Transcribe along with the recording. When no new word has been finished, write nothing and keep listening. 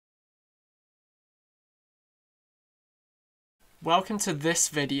Welcome to this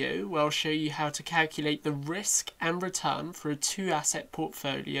video where I'll show you how to calculate the risk and return for a two-asset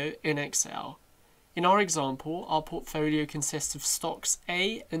portfolio in Excel. In our example, our portfolio consists of stocks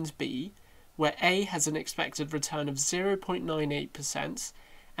A and B, where A has an expected return of 0.98%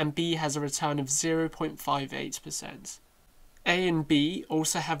 and B has a return of 0.58%. A and B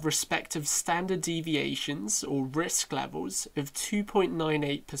also have respective standard deviations or risk levels of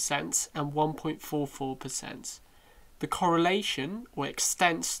 2.98% and 1.44%. The correlation, or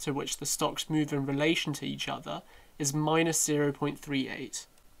extent to which the stocks move in relation to each other, is minus 0.38.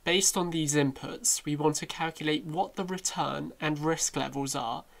 Based on these inputs, we want to calculate what the return and risk levels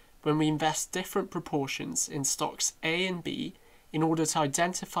are when we invest different proportions in stocks A and B in order to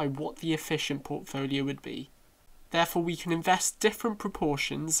identify what the efficient portfolio would be. Therefore, we can invest different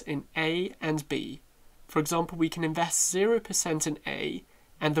proportions in A and B. For example, we can invest 0% in A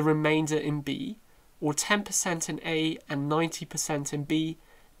and the remainder in B, or 10% in A and 90% in B.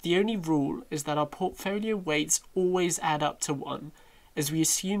 The only rule is that our portfolio weights always add up to 1, as we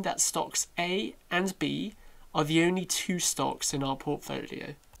assume that stocks A and B are the only two stocks in our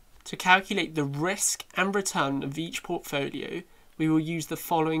portfolio. To calculate the risk and return of each portfolio, we will use the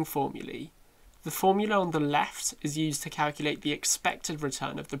following formulae. The formula on the left is used to calculate the expected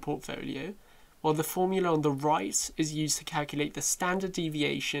return of the portfolio, while the formula on the right is used to calculate the standard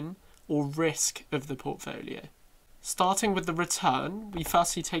deviation or risk of the portfolio. Starting with the return, we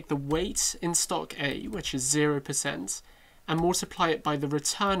firstly take the weight in stock A, which is 0%, and multiply it by the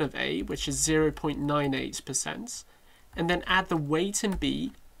return of A, which is 0.98%, and then add the weight in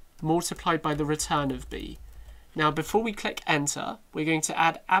B multiplied by the return of B. Now, before we click enter, we're going to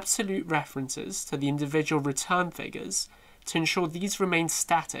add absolute references to the individual return figures to ensure these remain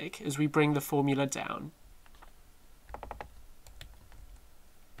static as we bring the formula down.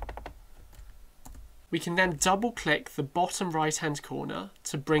 We can then double-click the bottom right-hand corner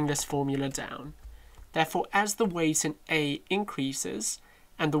to bring this formula down. Therefore, as the weight in A increases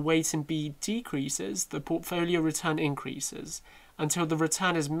and the weight in B decreases, the portfolio return increases until the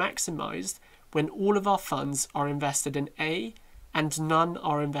return is maximized when all of our funds are invested in A and none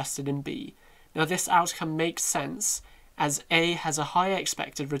are invested in B. Now, this outcome makes sense as A has a higher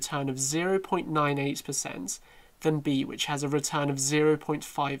expected return of 0.98% than B, which has a return of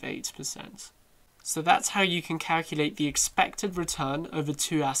 0.58%. So that's how you can calculate the expected return of a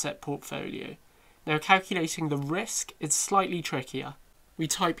two-asset portfolio. Now, calculating the risk is slightly trickier. We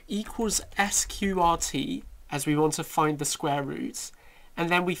type equals SQRT as we want to find the square roots, and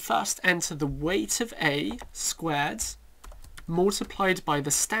then we first enter the weight of A squared multiplied by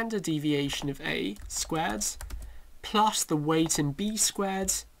the standard deviation of A squared plus the weight in B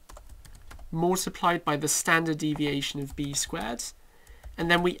squared multiplied by the standard deviation of B squared. And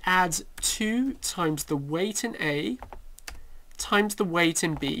then we add 2 times the weight in A times the weight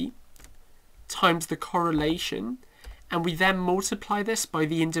in B times the correlation, and we then multiply this by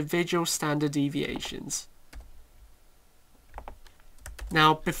the individual standard deviations.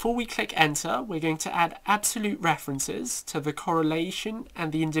 Now, before we click enter, we're going to add absolute references to the correlation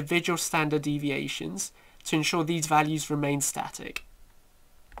and the individual standard deviations to ensure these values remain static.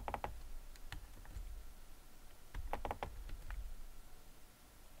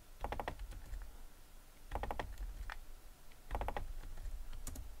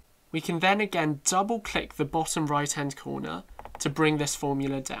 We can then again double-click the bottom right-hand corner to bring this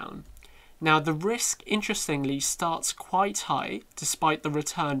formula down. Now, the risk, interestingly, starts quite high, despite the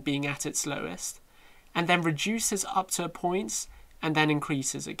return being at its lowest, and then reduces up to a point, and then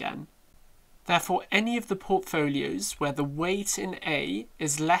increases again. Therefore, any of the portfolios where the weight in A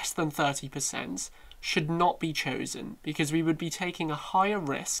is less than 30% should not be chosen, because we would be taking a higher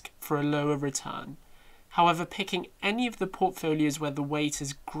risk for a lower return. However, picking any of the portfolios where the weight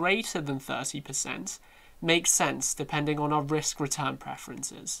is greater than 30% makes sense depending on our risk-return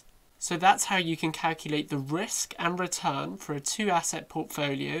preferences. So that's how you can calculate the risk and return for a two-asset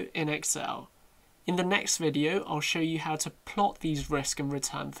portfolio in Excel. In the next video, I'll show you how to plot these risk and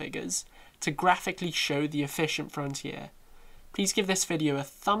return figures to graphically show the efficient frontier. Please give this video a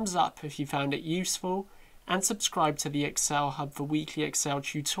thumbs up if you found it useful, and subscribe to the Excel Hub for weekly Excel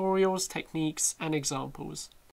tutorials, techniques, and examples.